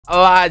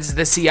Lads,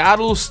 the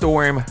Seattle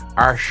Storm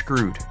are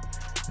screwed.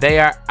 They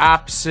are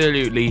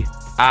absolutely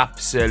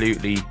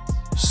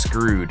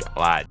screwed,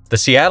 lad. The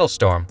Seattle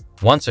Storm,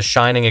 once a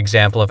shining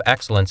example of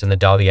excellence in the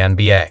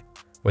WNBA,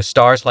 with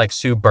stars like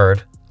Sue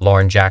Bird,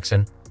 Lauren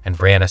Jackson, and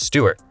Breanna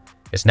Stewart,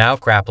 is now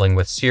grappling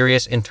with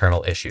serious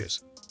internal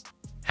issues.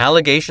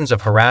 Allegations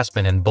of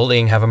harassment and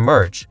bullying have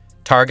emerged,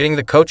 targeting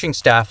the coaching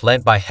staff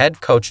led by head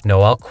coach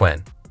Noelle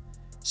Quinn.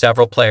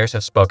 Several players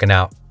have spoken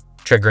out,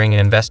 triggering an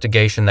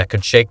investigation that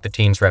could shake the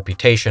team's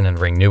reputation and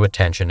bring new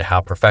attention to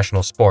how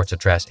professional sports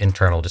address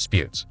internal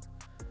disputes.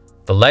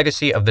 The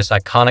legacy of this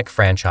iconic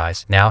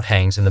franchise now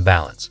hangs in the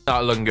balance.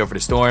 Not looking good for the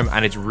Storm,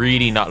 and it's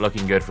really not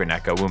looking good for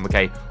Nneka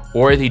Onwuemeka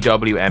or the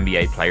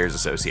WNBA Players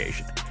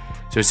Association.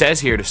 So it says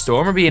here, the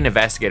Storm are being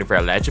investigated for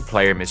alleged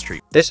player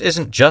mistreatment. This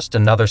isn't just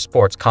another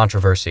sports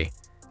controversy.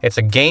 It's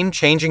a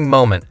game-changing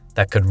moment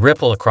that could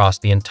ripple across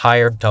the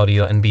entire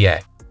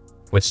WNBA.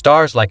 With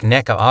stars like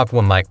Nneka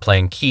Onwuemeka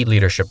playing key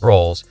leadership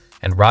roles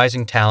and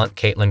rising talent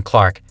Caitlin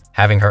Clark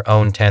having her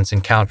own tense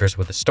encounters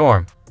with the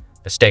Storm,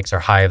 the stakes are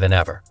higher than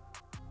ever.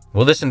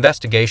 Will this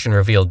investigation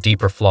reveal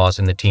deeper flaws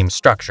in the team's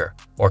structure,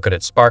 or could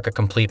it spark a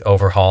complete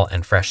overhaul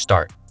and fresh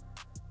start?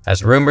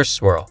 As rumors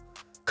swirl,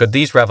 could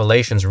these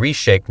revelations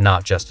reshape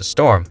not just the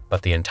Storm,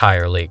 but the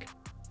entire league?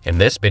 In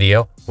this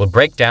video, we'll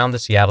break down the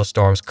Seattle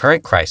Storm's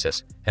current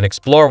crisis and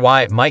explore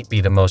why it might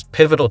be the most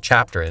pivotal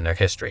chapter in their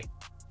history.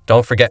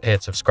 Don't forget to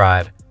hit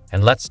subscribe,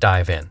 and let's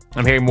dive in.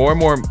 I'm hearing more and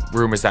more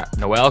rumors that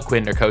Noelle Quinn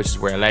and her coaches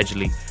were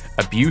allegedly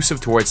abusive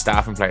towards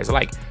staff and players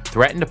alike,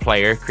 threatened a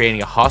player,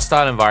 creating a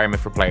hostile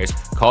environment for players,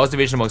 caused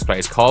division amongst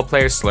players, called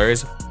players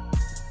slurs,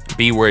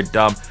 B-word,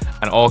 dumb,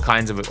 and all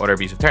kinds of other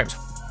abusive terms.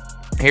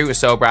 Here was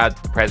so Brad,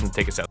 the president,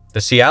 take us out.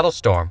 The Seattle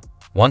Storm,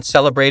 once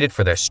celebrated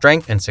for their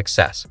strength and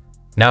success,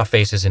 now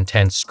faces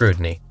intense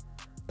scrutiny,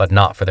 but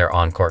not for their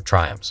on-court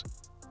triumphs.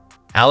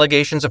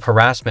 Allegations of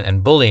harassment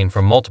and bullying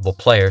from multiple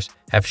players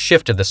have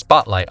shifted the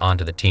spotlight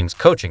onto the team's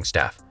coaching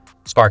staff,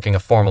 sparking a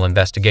formal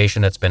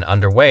investigation that's been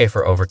underway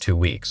for over 2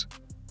 weeks.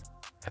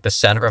 At the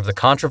center of the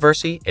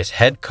controversy is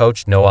head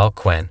coach Noelle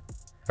Quinn,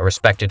 a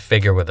respected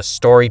figure with a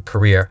storied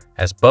career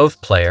as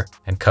both player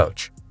and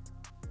coach.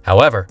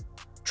 However,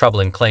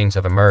 troubling claims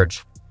have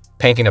emerged,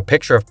 painting a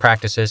picture of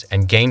practices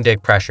and game day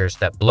pressures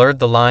that blurred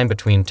the line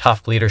between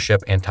tough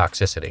leadership and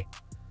toxicity.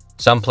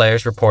 Some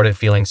players reported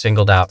feeling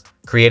singled out,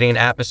 creating an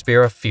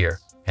atmosphere of fear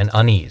and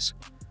unease.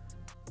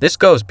 This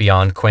goes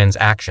beyond Quinn's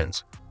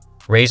actions,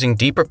 raising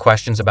deeper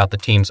questions about the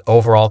team's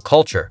overall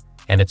culture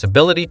and its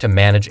ability to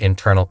manage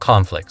internal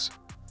conflicts.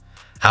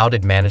 How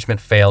did management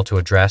fail to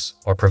address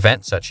or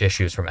prevent such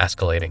issues from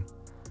escalating?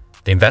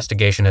 The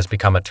investigation has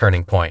become a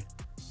turning point,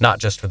 not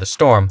just for the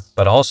Storm,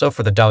 but also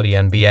for the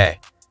WNBA,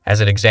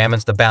 as it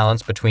examines the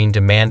balance between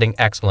demanding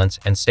excellence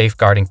and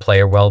safeguarding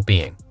player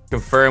well-being.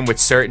 Confirm with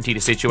certainty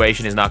the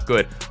situation is not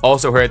good.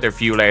 Also heard there are a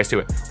few layers to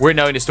it. We're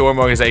knowing the Storm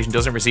organization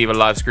doesn't receive a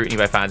lot of scrutiny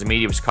by fans and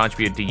media, which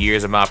contributed to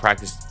years of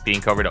malpractice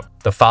being covered up.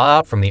 The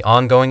fallout from the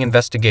ongoing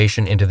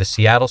investigation into the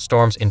Seattle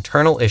Storm's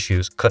internal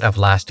issues could have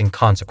lasting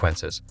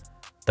consequences.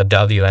 The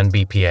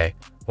WNBA,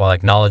 while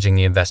acknowledging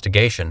the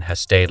investigation, has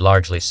stayed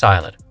largely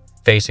silent,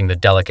 facing the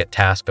delicate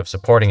task of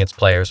supporting its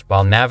players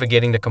while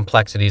navigating the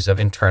complexities of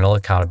internal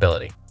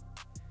accountability.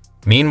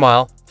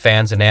 Meanwhile,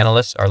 fans and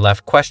analysts are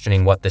left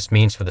questioning what this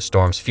means for the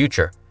Storm's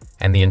future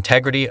and the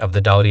integrity of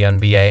the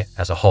WNBA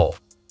as a whole.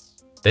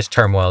 This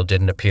turmoil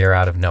didn't appear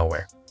out of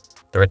nowhere.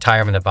 The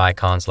retirement of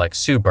icons like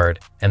Sue Bird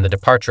and the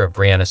departure of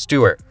Breanna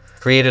Stewart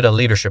created a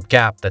leadership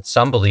gap that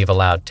some believe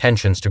allowed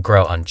tensions to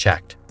grow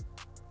unchecked.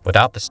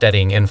 Without the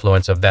steadying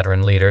influence of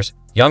veteran leaders,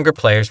 younger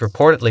players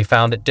reportedly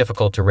found it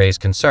difficult to raise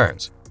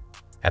concerns.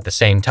 At the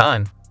same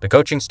time, the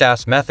coaching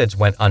staff's methods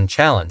went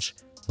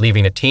unchallenged,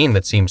 leaving a team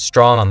that seemed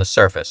strong on the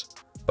surface,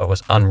 but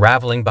was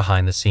unraveling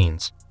behind the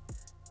scenes.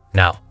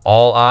 Now,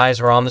 all eyes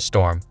are on the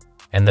Storm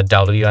and the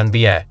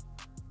WNBA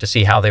to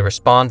see how they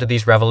respond to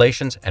these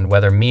revelations and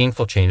whether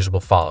meaningful changes will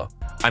follow.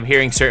 I'm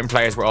hearing certain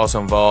players were also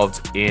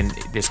involved in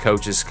this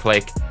coach's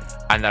clique,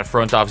 and that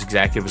front office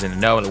executive was in the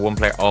know, and that one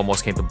player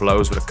almost came to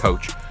blows with a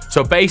coach.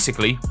 So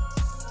basically,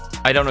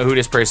 I don't know who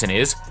this person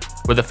is,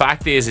 but the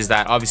fact is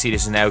that obviously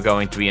this is now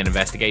going to be an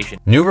investigation.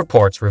 New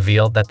reports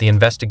revealed that the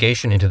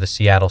investigation into the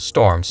Seattle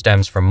Storm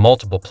stems from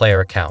multiple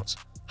player accounts,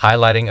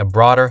 highlighting a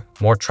broader,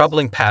 more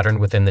troubling pattern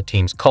within the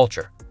team's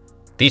culture.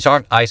 These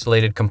aren't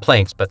isolated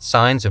complaints, but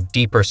signs of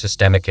deeper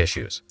systemic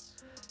issues.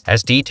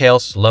 As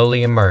details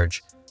slowly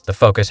emerge, the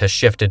focus has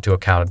shifted to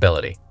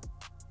accountability.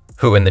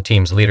 Who in the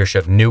team's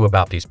leadership knew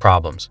about these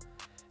problems,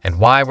 and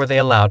why were they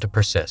allowed to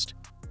persist?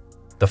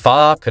 The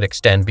fallout could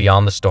extend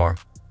beyond the Storm,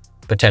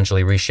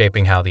 potentially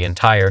reshaping how the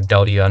entire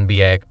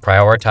WNBA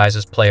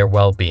prioritizes player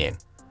well-being.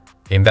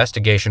 The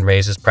investigation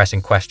raises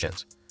pressing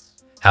questions.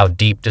 How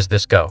deep does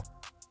this go?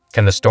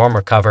 Can the Storm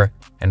recover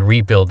and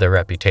rebuild their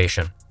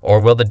reputation, or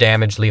will the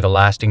damage leave a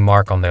lasting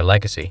mark on their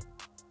legacy?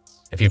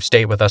 If you've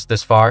stayed with us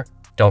this far,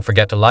 don't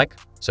forget to like,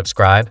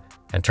 subscribe,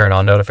 and turn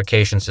on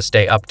notifications to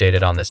stay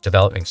updated on this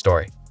developing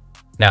story.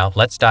 Now,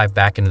 let's dive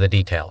back into the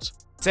details.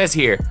 It says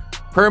here,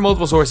 per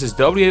multiple sources,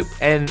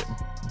 WNBA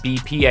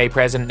WNBA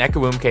president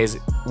Nneka Nwumike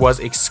was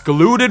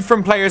excluded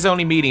from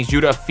players-only meetings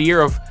due to a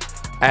fear of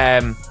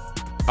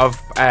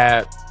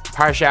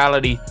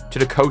partiality to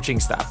the coaching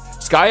staff.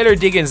 Skylar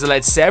Diggins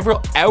led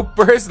several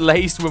outbursts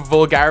laced with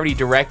vulgarity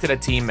directed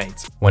at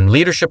teammates. When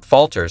leadership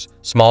falters,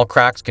 small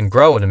cracks can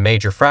grow into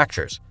major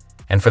fractures,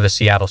 and for the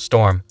Seattle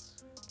Storm,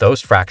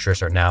 those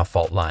fractures are now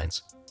fault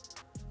lines.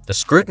 The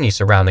scrutiny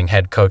surrounding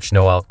head coach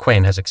Noelle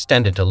Quinn has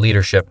extended to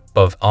leadership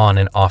both on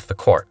and off the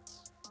court,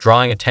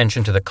 drawing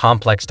attention to the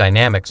complex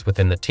dynamics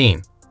within the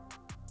team.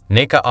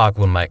 Nneka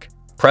Nwumike,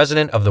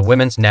 president of the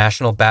Women's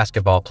National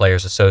Basketball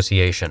Players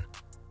Association,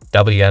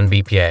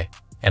 WNBA,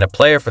 and a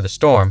player for the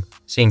Storm,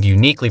 seemed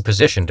uniquely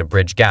positioned to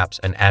bridge gaps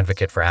and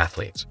advocate for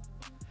athletes.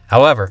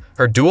 However,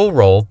 her dual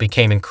role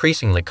became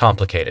increasingly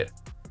complicated.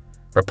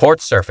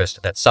 Reports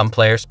surfaced that some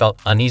players felt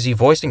uneasy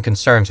voicing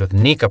concerns with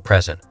Nneka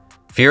present,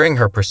 fearing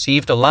her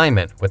perceived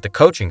alignment with the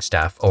coaching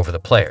staff over the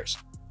players.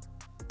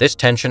 This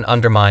tension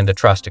undermined the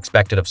trust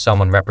expected of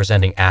someone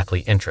representing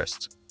athlete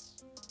interests.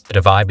 The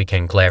divide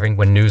became glaring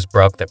when news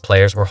broke that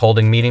players were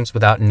holding meetings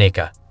without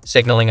Nneka,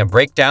 signaling a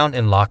breakdown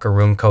in locker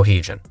room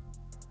cohesion.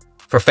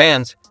 For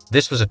fans,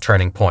 this was a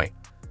turning point.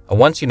 A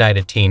once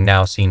united team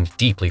now seemed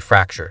deeply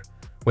fractured,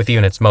 with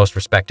even its most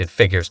respected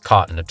figures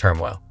caught in a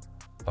turmoil.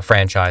 A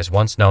franchise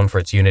once known for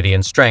its unity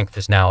and strength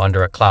is now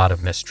under a cloud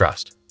of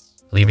mistrust,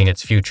 leaving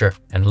its future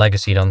and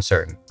legacy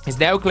uncertain. It's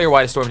now clear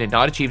why the Storm did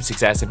not achieve the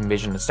success it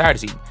envisioned at the start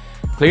of the season.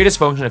 Clear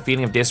dysfunction and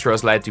feeling of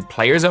distrust led to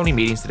players-only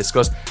meetings to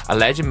discuss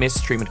alleged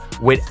mistreatment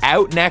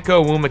without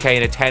Nneka Nwumike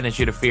in attendance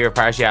due to fear of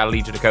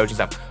partiality to the coaching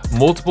staff.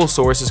 Multiple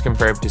sources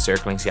confirmed to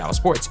circling Seattle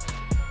sports.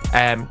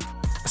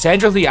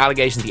 Central to the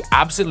allegations, the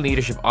absent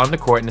leadership on the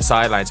court and the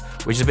sidelines,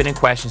 which has been in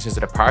question since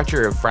the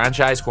departure of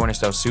franchise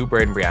cornerstone Sue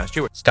Bird and Brianna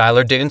Stewart.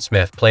 Skylar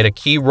Diggins-Smith played a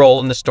key role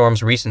in the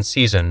Storm's recent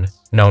season,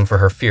 known for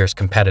her fierce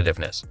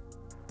competitiveness.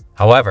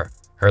 However,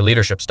 her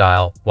leadership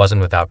style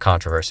wasn't without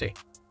controversy.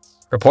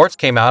 Reports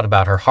came out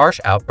about her harsh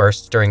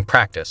outbursts during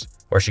practice,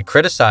 where she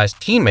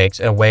criticized teammates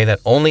in a way that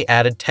only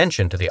added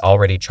tension to the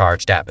already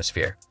charged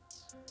atmosphere.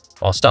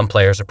 While some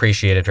players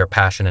appreciated her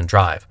passion and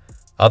drive,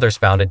 others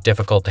found it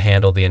difficult to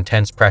handle the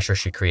intense pressure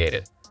she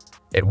created.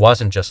 It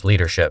wasn't just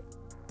leadership.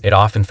 It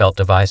often felt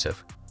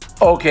divisive.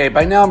 Okay,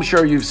 by now I'm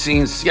sure you've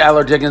seen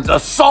Skylar Diggins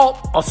assault.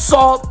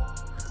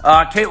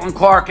 Caitlin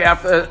Clark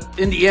after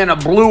Indiana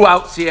blew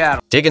out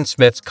Seattle.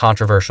 Diggins-Smith's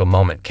controversial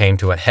moment came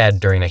to a head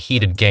during a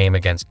heated game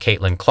against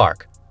Caitlin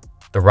Clark,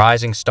 the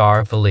rising star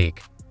of the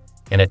league.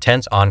 In a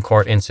tense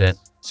on-court incident,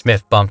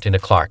 Smith bumped into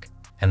Clark,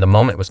 and the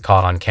moment was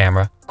caught on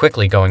camera,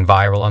 quickly going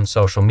viral on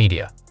social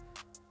media.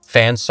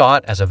 Fans saw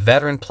it as a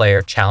veteran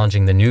player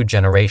challenging the new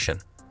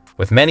generation,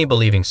 with many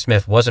believing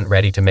Smith wasn't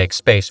ready to make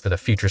space for the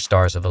future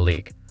stars of the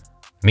league.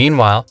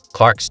 Meanwhile,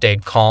 Clark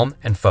stayed calm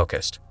and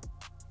focused.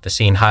 The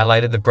scene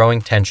highlighted the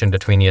growing tension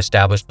between the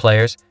established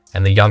players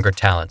and the younger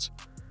talents,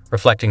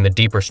 reflecting the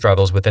deeper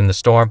struggles within the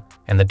Storm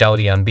and the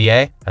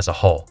WNBA as a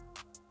whole.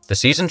 The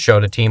season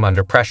showed a team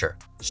under pressure,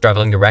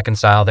 struggling to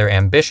reconcile their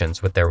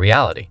ambitions with their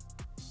reality.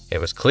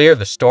 It was clear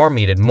the Storm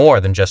needed more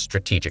than just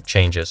strategic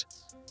changes.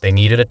 They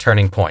needed a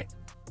turning point.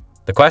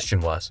 The question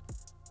was,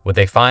 would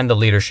they find the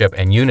leadership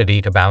and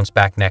unity to bounce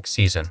back next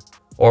season,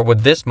 or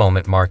would this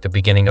moment mark the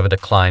beginning of a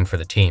decline for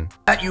the team?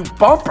 You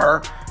bump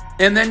her,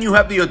 and then you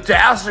have the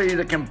audacity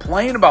to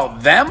complain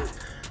about them?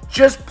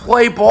 Just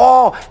play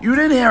ball. You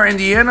didn't hear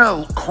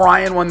Indiana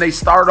crying when they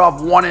started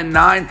off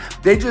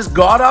 1-9. They just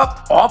got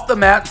up off the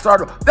mat and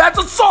started. That's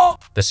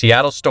assault! The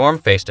Seattle Storm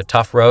faced a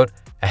tough road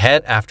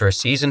ahead after a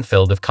season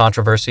filled with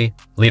controversy,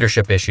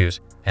 leadership issues,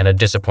 and a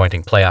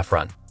disappointing playoff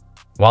run.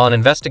 While an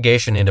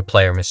investigation into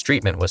player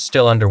mistreatment was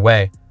still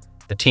underway,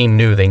 the team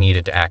knew they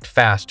needed to act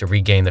fast to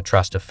regain the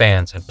trust of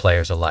fans and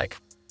players alike.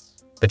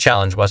 The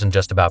challenge wasn't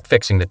just about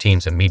fixing the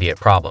team's immediate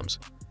problems.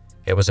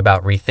 It was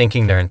about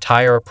rethinking their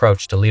entire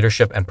approach to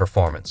leadership and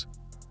performance.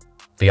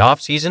 The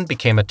offseason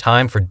became a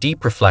time for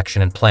deep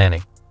reflection and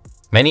planning.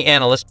 Many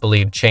analysts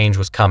believed change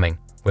was coming,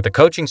 with the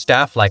coaching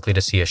staff likely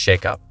to see a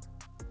shakeup.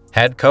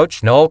 Head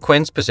coach Noelle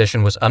Quinn's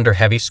position was under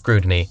heavy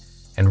scrutiny,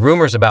 and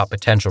rumors about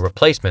potential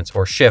replacements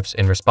or shifts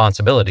in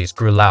responsibilities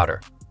grew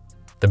louder.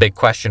 The big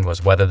question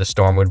was whether the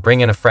Storm would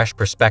bring in a fresh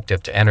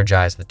perspective to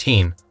energize the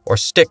team or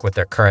stick with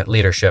their current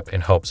leadership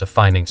in hopes of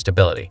finding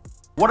stability.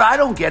 What I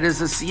don't get is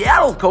the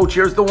Seattle coach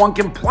here is the one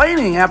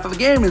complaining after the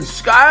game, and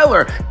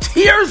Skylar,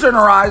 tears in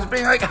her eyes,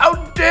 being like, how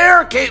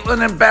dare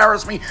Caitlin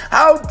embarrass me?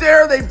 How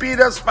dare they beat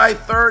us by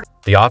 30?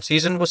 The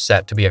offseason was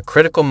set to be a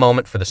critical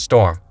moment for the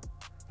Storm,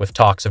 with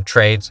talks of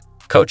trades,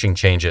 coaching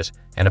changes,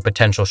 and a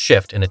potential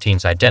shift in the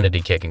team's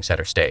identity taking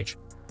center stage.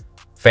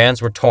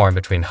 Fans were torn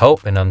between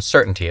hope and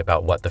uncertainty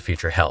about what the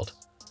future held.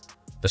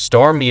 The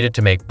Storm needed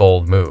to make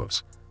bold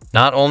moves,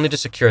 not only to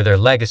secure their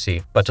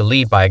legacy, but to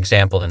lead by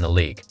example in the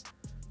league.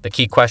 The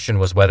key question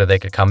was whether they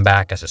could come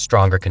back as a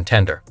stronger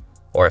contender,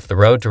 or if the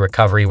road to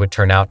recovery would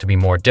turn out to be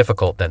more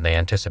difficult than they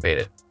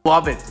anticipated.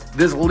 Love it.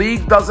 This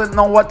league doesn't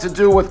know what to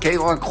do with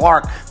Caitlin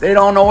Clark. They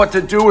don't know what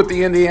to do with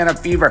the Indiana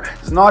Fever.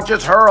 It's not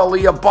just her,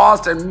 Aaliyah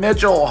Boston,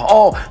 Mitchell.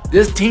 Oh,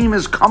 this team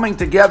is coming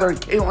together, and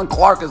Caitlin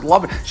Clark is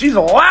loving it. She's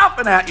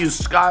laughing at you,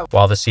 Sky.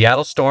 While the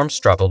Seattle Storm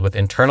struggled with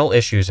internal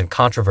issues and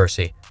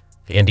controversy,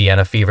 the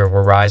Indiana Fever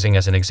were rising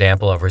as an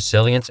example of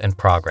resilience and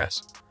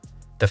progress.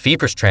 The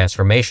Fever's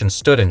transformation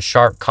stood in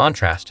sharp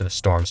contrast to the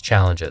Storm's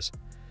challenges.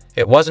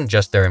 It wasn't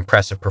just their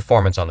impressive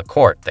performance on the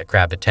court that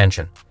grabbed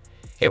attention.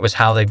 It was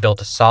how they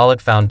built a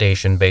solid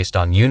foundation based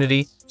on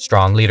unity,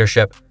 strong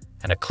leadership,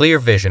 and a clear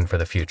vision for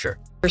the future.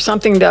 There's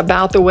something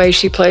about the way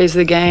she plays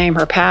the game,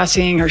 her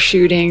passing, her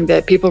shooting,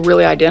 that people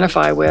really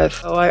identify with.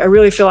 So I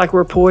really feel like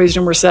we're poised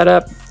and we're set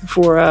up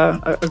for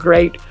a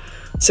great,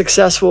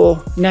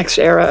 successful next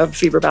era of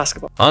Fever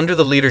basketball. Under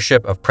the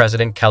leadership of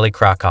President Kelly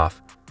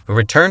Krakoff, who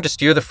returned to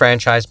steer the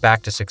franchise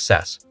back to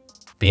success,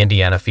 the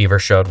Indiana Fever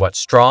showed what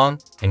strong,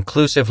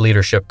 inclusive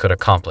leadership could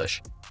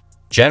accomplish.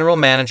 General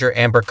Manager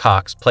Amber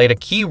Cox played a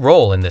key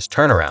role in this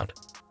turnaround,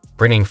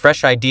 bringing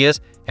fresh ideas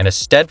and a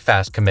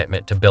steadfast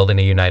commitment to building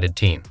a united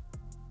team.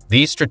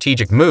 These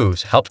strategic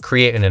moves helped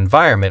create an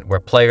environment where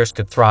players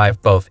could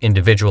thrive both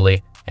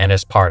individually and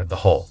as part of the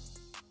whole.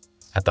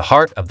 At the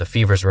heart of the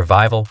Fever's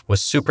revival was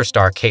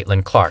superstar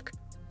Caitlin Clark,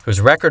 whose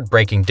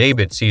record-breaking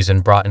debut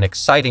season brought an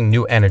exciting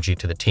new energy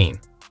to the team.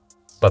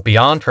 But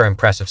beyond her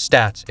impressive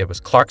stats, it was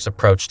Clark's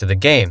approach to the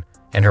game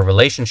and her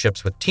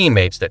relationships with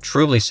teammates that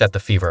truly set the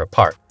Fever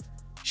apart.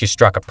 She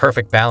struck a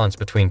perfect balance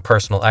between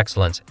personal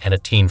excellence and a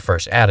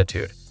team-first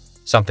attitude,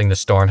 something the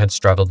Storm had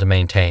struggled to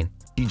maintain.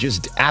 She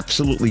just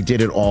absolutely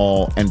did it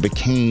all and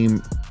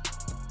became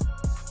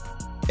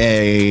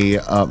a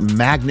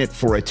magnet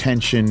for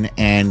attention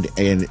and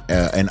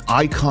an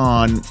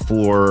icon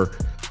for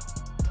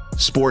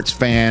sports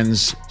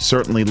fans,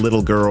 certainly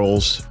little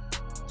girls,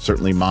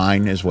 certainly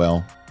mine as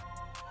well,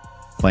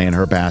 playing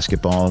her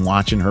basketball and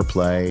watching her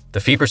play. The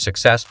Fever's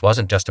success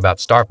wasn't just about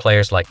star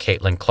players like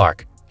Caitlin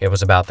Clark. It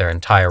was about their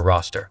entire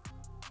roster.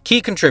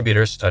 Key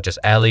contributors such as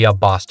Aaliyah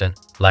Boston,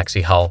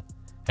 Lexi Hull,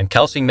 and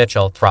Kelsey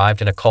Mitchell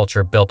thrived in a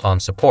culture built on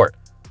support,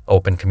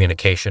 open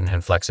communication,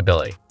 and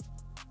flexibility.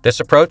 This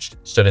approach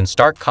stood in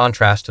stark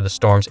contrast to the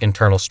Storm's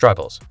internal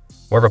struggles,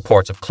 where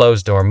reports of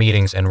closed-door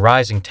meetings and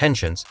rising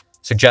tensions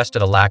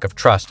suggested a lack of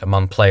trust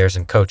among players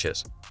and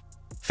coaches.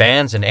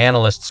 Fans and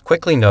analysts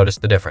quickly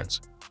noticed the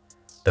difference.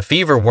 The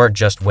Fever weren't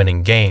just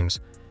winning games,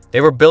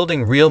 they were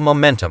building real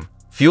momentum,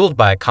 fueled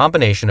by a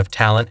combination of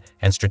talent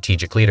and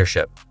strategic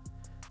leadership.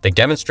 They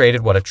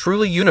demonstrated what a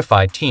truly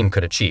unified team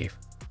could achieve,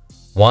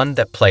 one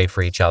that played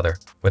for each other,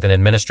 with an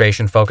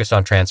administration focused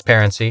on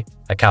transparency,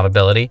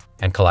 accountability,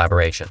 and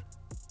collaboration.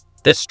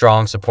 This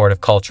strong,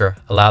 supportive culture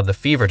allowed the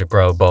Fever to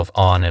grow both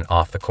on and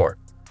off the court.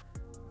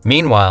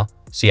 Meanwhile,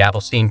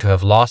 Seattle seemed to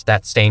have lost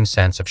that same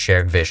sense of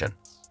shared vision.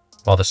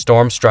 While the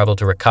Storm struggled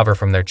to recover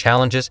from their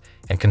challenges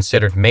and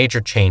considered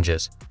major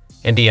changes,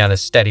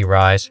 Indiana's steady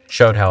rise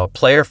showed how a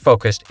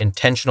player-focused,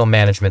 intentional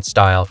management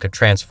style could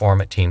transform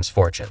a team's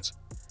fortunes.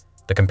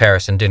 The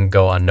comparison didn't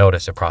go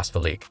unnoticed across the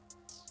league.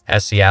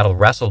 As Seattle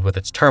wrestled with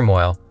its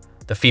turmoil,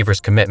 the Fever's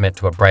commitment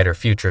to a brighter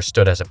future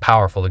stood as a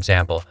powerful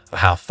example of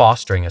how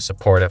fostering a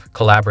supportive,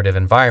 collaborative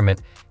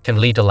environment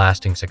can lead to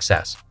lasting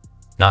success,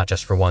 not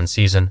just for one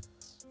season,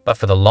 but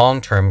for the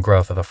long-term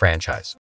growth of a franchise.